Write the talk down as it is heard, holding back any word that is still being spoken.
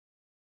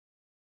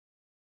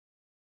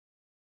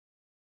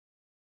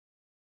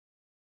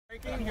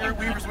Here at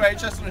Weaver's Way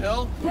Chestnut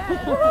Hill. This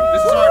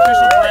is our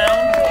official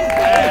ground.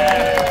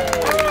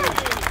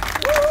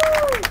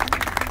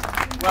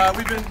 Well,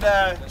 we've been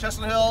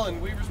Chestnut Hill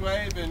and Weaver's Way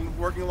have been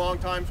working a long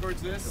time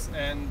towards this,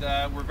 and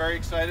we're very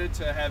excited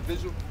to have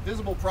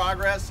visible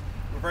progress.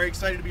 We're very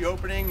excited to be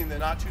opening in the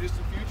not too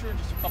distant future, in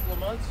just a couple of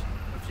months,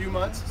 a few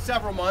months,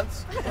 several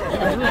months.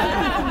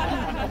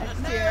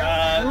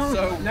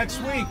 So next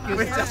week.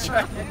 That's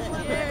right.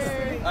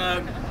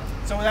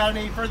 So without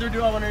any further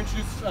ado, I want to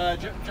introduce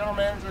General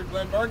Manager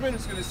Glenn Bergman,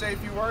 who's going to say a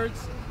few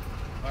words.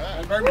 All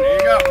right. Bergman, here you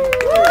go.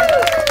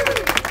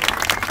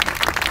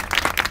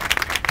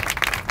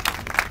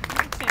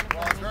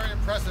 Well, it's very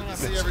impressive to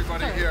see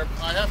everybody here.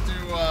 I have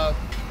to,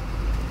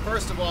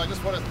 first of all, I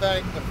just want to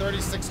thank the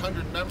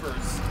 3,600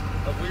 members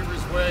of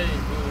Weaver's Way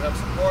who have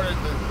supported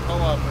the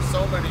co-op for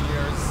so many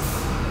years.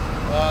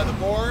 The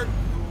board,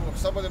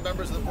 some of the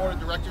members of the board of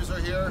directors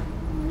are here.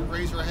 You can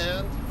raise your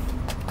hand.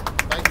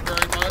 Thank you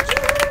very much.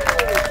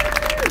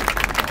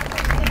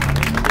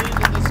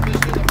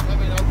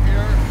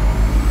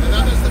 And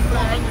that is the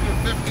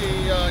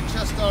 450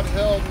 Chestnut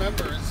Hill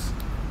members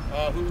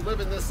who live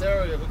in this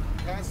area, who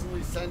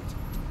constantly sent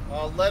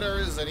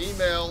letters and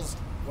emails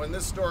when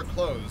this store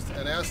closed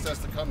and asked us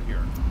to come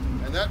here.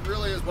 And that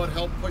really is what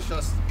helped push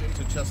us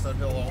into Chestnut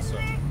Hill also.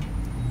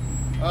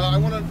 I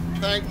want to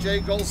thank Jay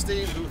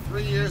Goldstein, who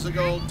 3 years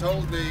ago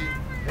told me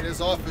in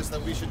his office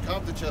that we should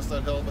come to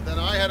Chestnut Hill, but then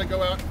I had to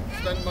go out and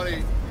spend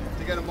money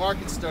to get a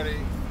market study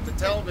to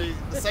tell me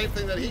the same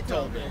thing that he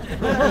told me.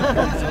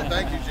 So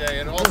thank you, Jay,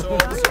 and also all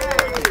the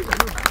support.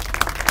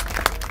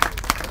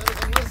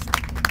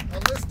 There's a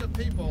list of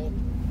people.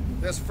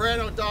 There's Fran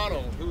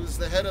O'Donnell, who's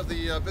the head of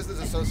the Business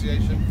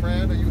Association.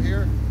 Fran, are you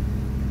here?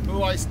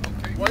 Who I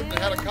went and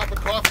had a cup of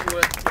coffee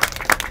with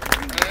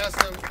and asked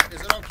him,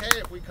 is it okay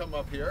if we come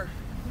up here?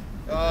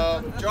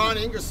 John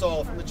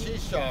Ingersoll from the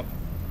Cheese Shop.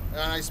 And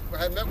I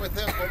had met with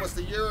him almost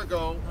a year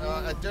ago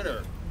at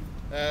dinner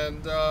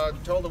and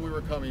told him we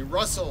were coming.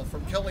 Russell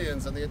from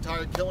Killian's and the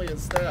entire Killian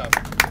staff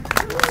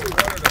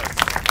supported us.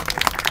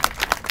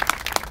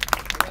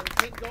 And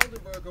Kate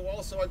Goldenberg, who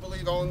also I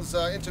believe owns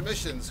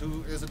Intermissions,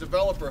 who is a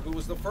developer, who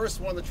was the first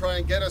one to try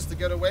and get us to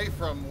get away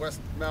from West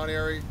Mount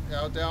Airy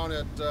down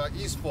at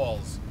East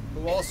Falls,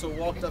 who also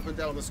walked up and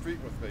down the street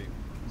with me.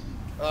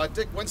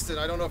 Dick Winston,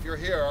 I don't know if you're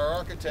here, our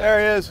architect. There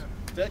he is.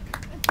 Dick?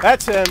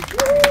 That's him.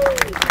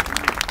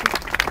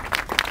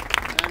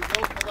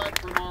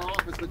 From our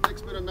office, but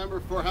Dick's been a member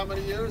for how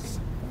many years?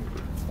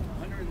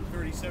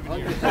 137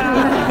 years.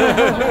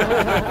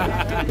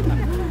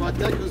 But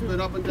Dick has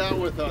been up and down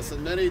with us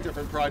in many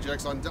different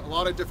projects on a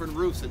lot of different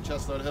roofs at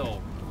Chestnut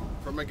Hill,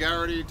 from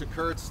McGoran to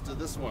Kurtz to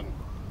this one.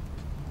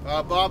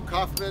 Bob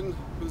Kaufman,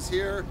 who's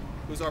here,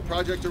 who's our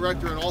project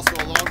director and also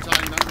a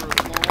longtime member of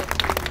the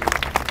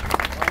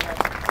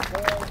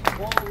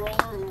Paul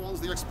Roller, who owns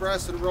the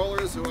Express and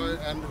Rollers,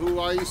 who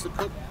I used to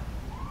cook.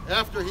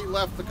 After he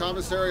left the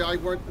commissary, I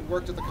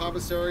worked at the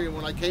commissary, and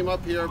when I came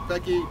up here,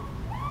 Becky,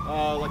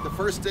 like the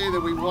first day that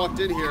we walked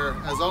in here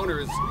as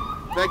owners,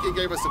 Becky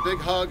gave us a big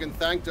hug and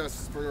thanked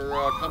us for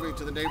coming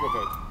to the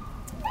neighborhood.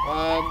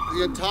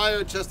 The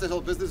entire Chestnut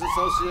Hill Business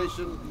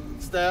Association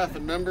staff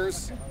and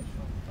members,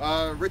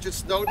 Richard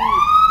Snowden,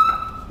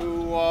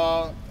 who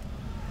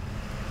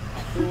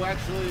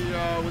actually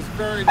was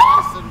very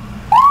nice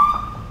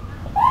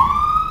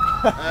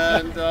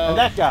and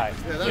that guy.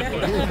 Yeah, that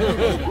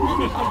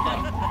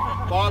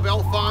Bob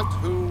Elfont,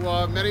 who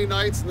many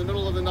nights in the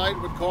middle of the night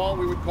we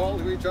would call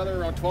to each other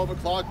around 12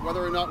 o'clock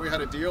whether or not we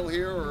had a deal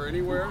here or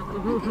anywhere.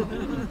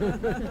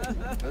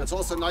 And it's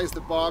also nice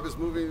that Bob is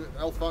moving,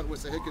 Elfont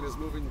Wissahickon is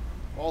moving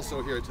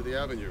also here to the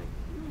Avenue.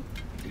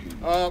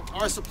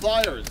 Our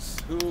suppliers,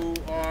 who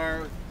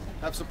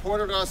have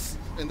supported us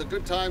in the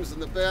good times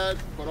and the bad,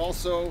 but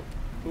also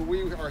who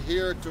we are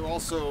here to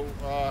also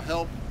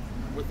help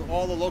with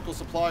all the local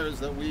suppliers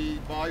that we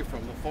buy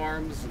from, the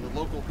farms and the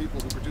local people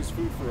who produce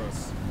food for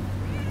us.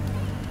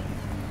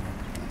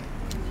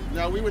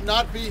 Now, we would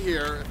not be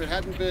here if it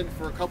hadn't been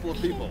for a couple of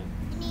people.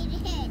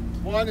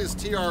 One is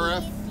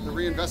TRF, the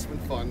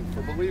Reinvestment Fund,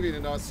 for believing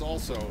in us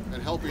also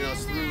and helping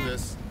us through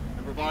this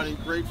and providing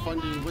great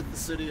funding with the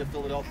City of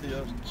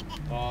Philadelphia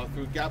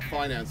through gap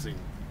financing.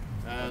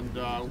 And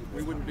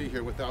we wouldn't be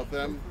here without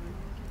them.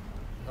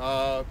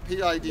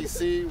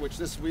 PIDC, which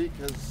this week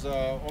has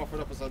offered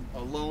up us a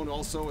loan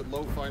also at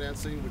low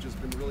financing, which has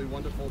been really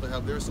wonderful to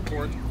have their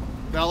support.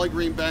 Valley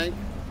Green Bank,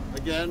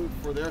 again,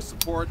 for their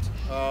support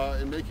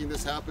in making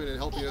this happen and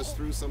helping us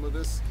through some of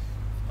this.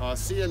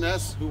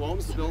 CMS, who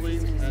owns the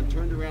building and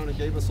turned around and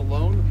gave us a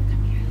loan.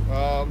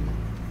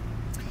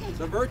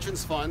 The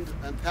Merchants Fund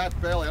and Pat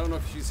Bailey, I don't know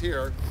if she's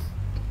here.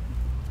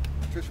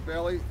 Tricia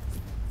Bailey.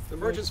 The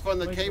Merchants Fund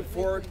that came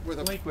forward with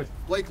a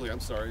Blakely, I'm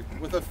sorry,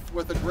 with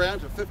a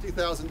grant of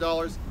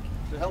 $50,000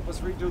 to help us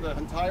redo the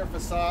entire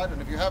facade.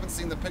 And if you haven't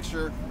seen the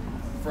picture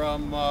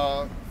from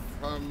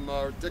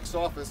Dick's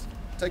office,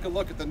 take a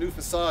look at the new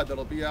facade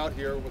that'll be out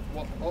here with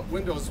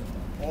windows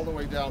all the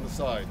way down the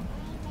side,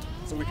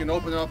 so we can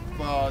open up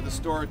the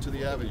store to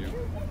the avenue.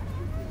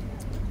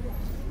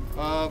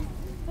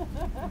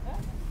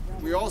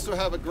 We also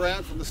have a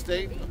grant from the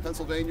state of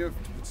Pennsylvania to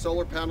put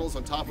solar panels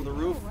on top of the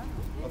roof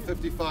of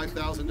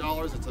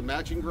 $55,000. It's a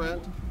matching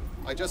grant.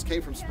 I just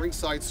came from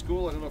Springside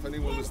School. I don't know if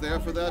anyone was there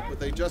for that, but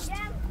they just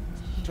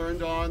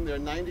turned on their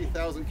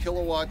 90,000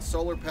 kilowatt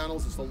solar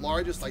panels. It's the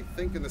largest, I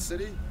think, in the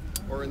city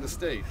or in the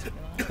state.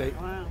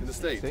 Wow. In the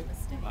state.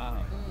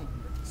 Wow.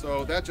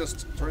 So that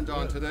just turned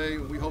on today.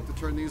 We hope to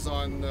turn these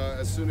on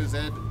as soon as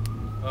Ed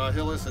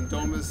Hillis and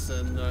Domus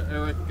and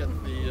Eric get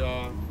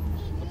the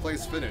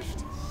place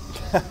finished.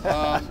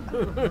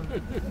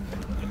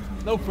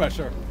 No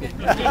pressure.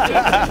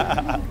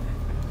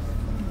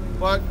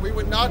 But we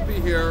would not be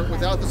here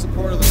without the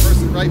support of the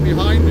person right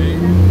behind me,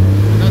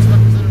 and that's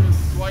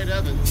Representative Dwight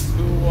Evans,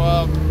 who,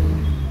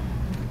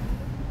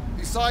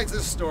 besides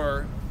this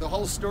store, the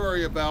whole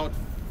story about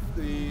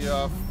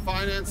the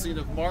financing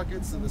of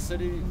markets in the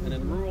city and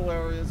in rural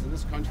areas in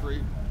this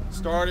country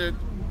started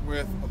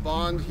with a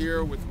bond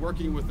here, with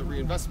working with the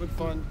Reinvestment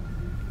Fund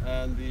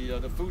and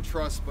the Food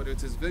Trust, but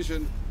it's his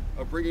vision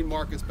of bringing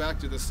markets back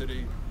to the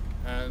city.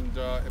 And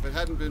if it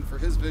hadn't been for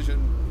his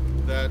vision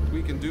that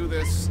we can do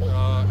this,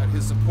 and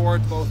his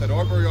support both at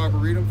Aubrey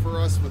Arboretum for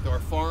us with our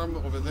farm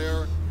over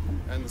there,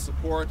 and the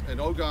support at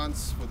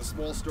Ogon's for the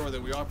small store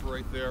that we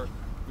operate there,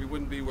 we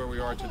wouldn't be where we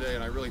are today,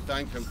 and I really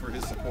thank him for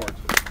his support.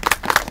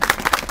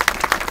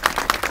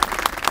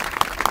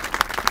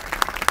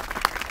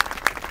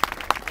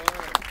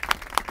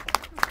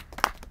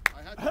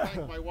 I had to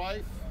thank my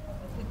wife,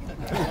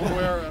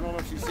 somewhere, I don't know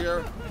if she's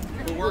here,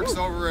 who works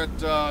over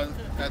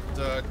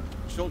at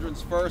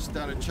Children's First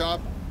down at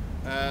CHOP,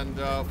 and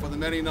for the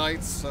many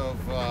nights of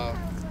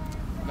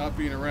not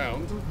being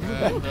around.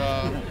 And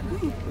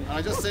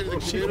I just say to the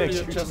community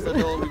of Chestnut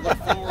Hill, we look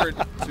forward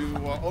to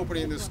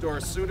opening this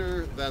store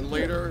sooner than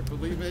later,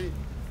 believe me,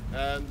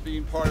 and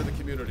being part of the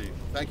community.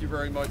 Thank you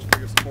very much for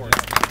your support.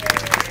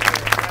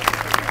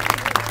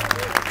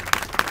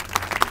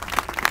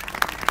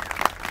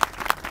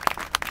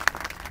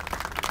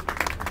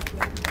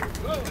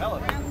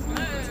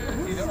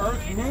 See the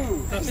earth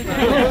move.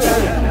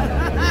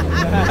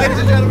 Ladies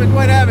and gentlemen,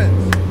 Dwight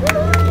Evans.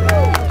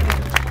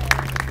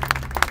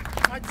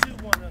 I too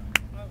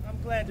I'm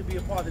glad to be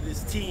a part of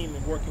this team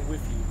and working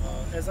with you.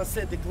 As I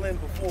said to Glenn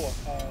before,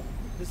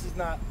 this is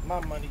not my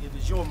money, it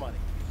is your money.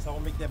 So I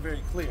want to make that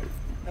very clear.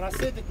 And I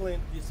said to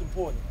Glenn, it's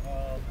important.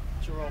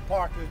 Jerome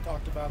Parker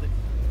talked about it,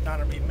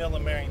 Donna Reed Miller,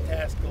 Marion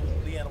Tasco,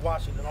 Leanna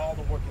Washington, all of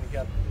them working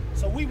together.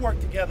 So we work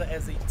together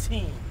as a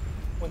team.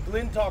 When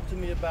Glenn talked to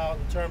me about,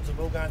 in terms of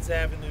Ogon's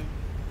Avenue,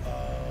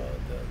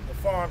 the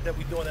farm that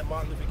we're doing at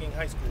Martin Luther King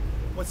High School,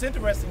 what's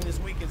interesting this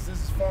week is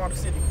this is Farm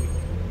City Week.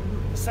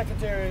 The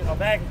Secretary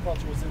of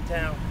Agriculture was in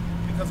town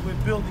because we're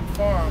building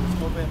farms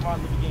over at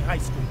Martin Luther King High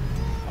School.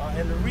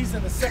 And the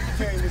reason the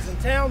Secretary was in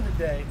town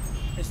today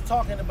is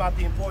talking about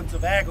the importance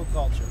of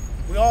agriculture.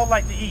 We all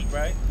like to eat,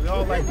 right? We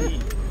all like to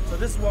eat. So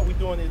this is what we're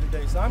doing here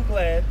today. So I'm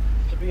glad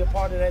to be a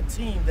part of that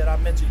team that I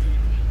mentioned to you,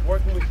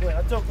 working with Glenn.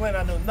 I told Glenn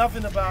I know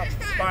nothing about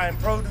buying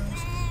produce,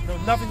 know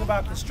nothing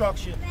about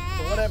construction,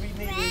 but whatever you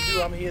need me to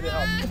do, I'm here to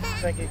help you.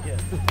 Thank you again.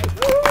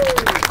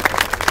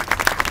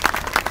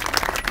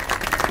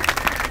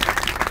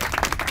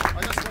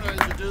 I just want to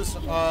introduce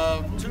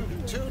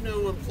two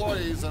new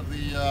employees of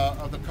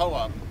the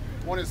co-op.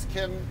 One is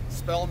Kim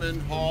Spellman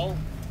Hall,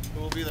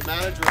 who will be the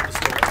manager of the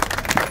store.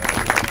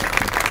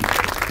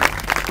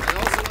 I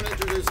also want to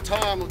introduce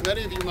Tom, who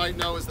many of you might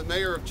know as the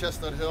mayor of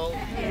Chestnut Hill,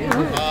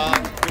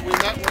 who we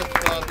met with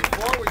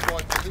before we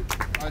bought,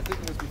 I think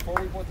it was before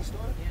we bought the store,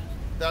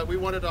 that we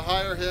wanted to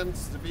hire him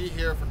to be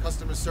here for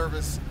customer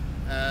service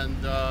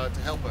and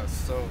to help us.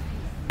 So.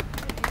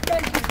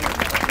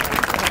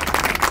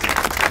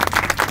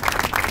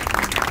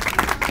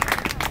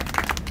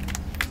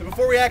 So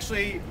before we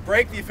actually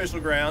break the official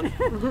ground,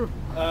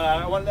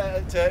 I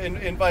wanted to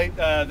invite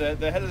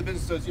the head of the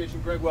Business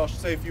Association, Greg Welsh, to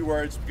say a few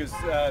words, because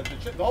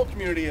the whole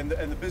community and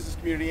the business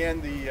community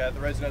and the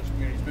residential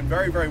community has been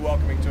very, very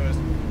welcoming to us,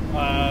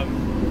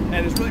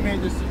 and it's really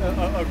made this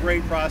a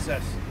great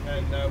process,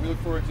 and we look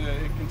forward to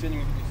it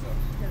continuing to be so.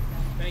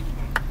 Thank you.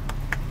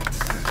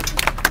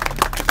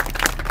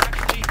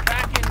 Actually,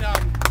 back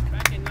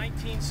in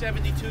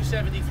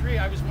 1972-73,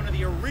 I was one of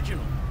the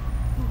original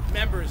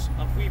members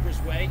of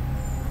Weaver's Way.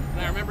 And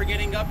I remember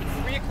getting up at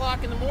 3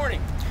 o'clock in the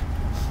morning,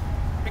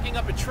 picking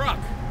up a truck,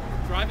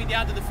 driving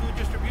down to the food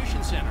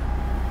distribution center,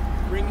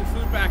 bringing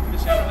food back to the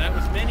center. That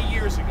was many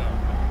years ago.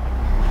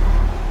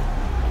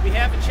 On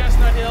behalf of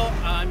Chestnut Hill,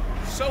 I'm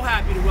so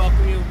happy to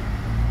welcome you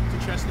to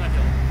Chestnut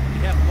Hill. On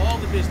behalf of all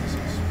the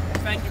businesses,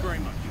 thank you very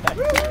much. I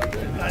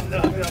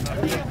know.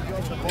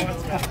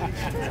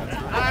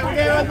 All right, we're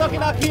everyone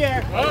looking up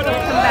here.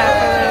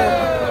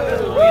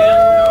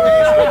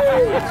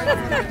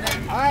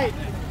 All right,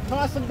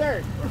 toss some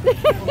dirt. There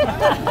you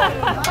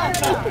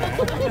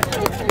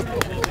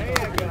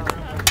go.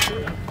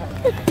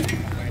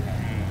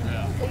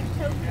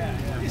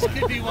 This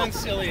could be one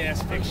silly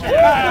ass picture.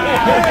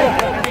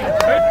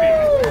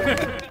 It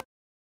could be.